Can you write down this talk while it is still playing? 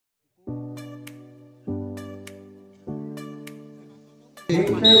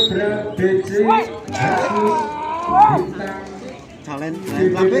Challenge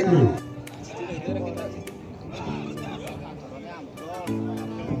Latber.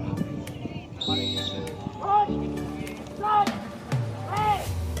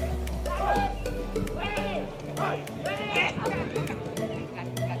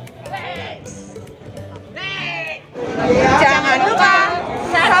 Jangan lupa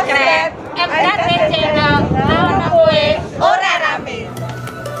subscribe channel gue ora rame.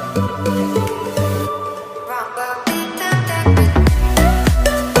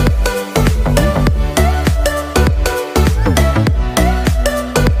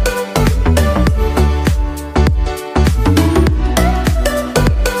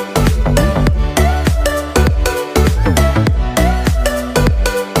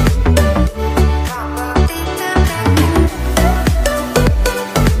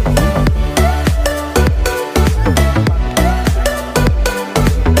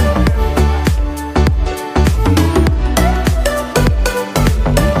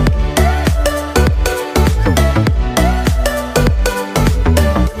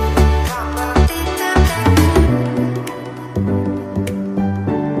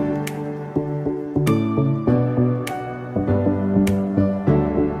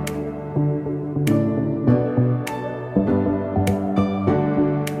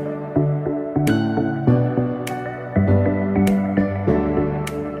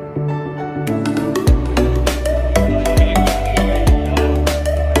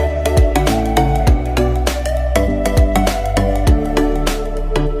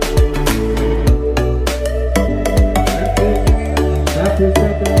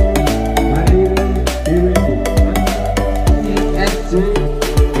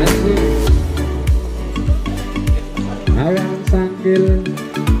 Awang Sangkil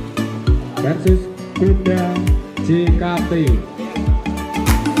versus Kuda JKT.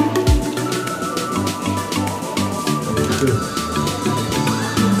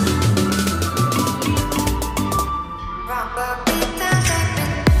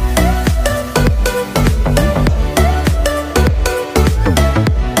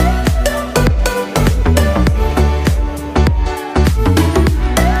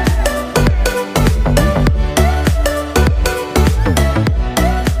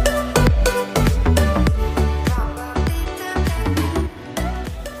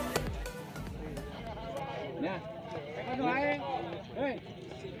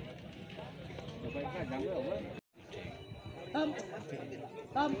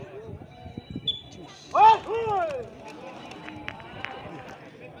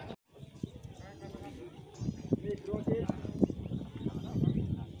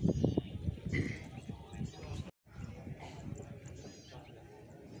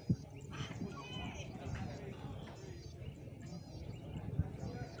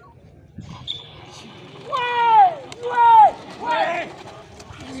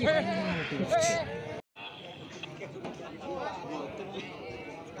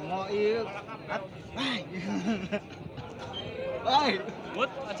 Buat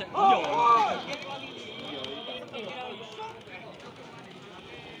aja iyo.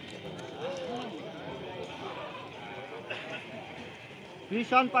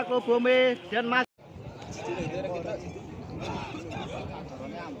 Bison Pak Bome dan Mas.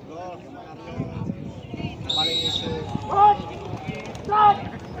 Paling isu.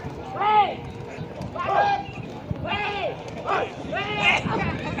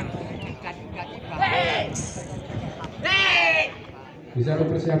 Bisa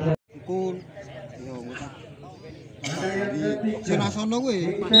dipersiapkan. Kun. Yo, ngutang. Jenasono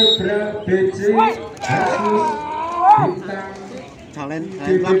kuwi. Challenge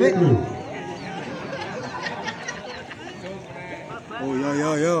Latber. Oh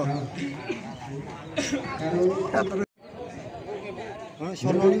yo.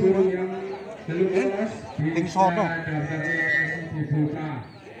 Sono ning sono.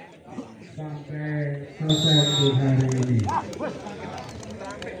 Sampai selesai untuk hari ini.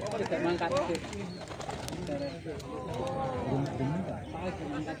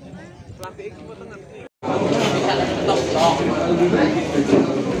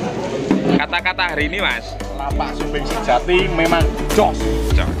 Kata-kata hari ini, Mas. Lapak Sumbing Sejati memang jos.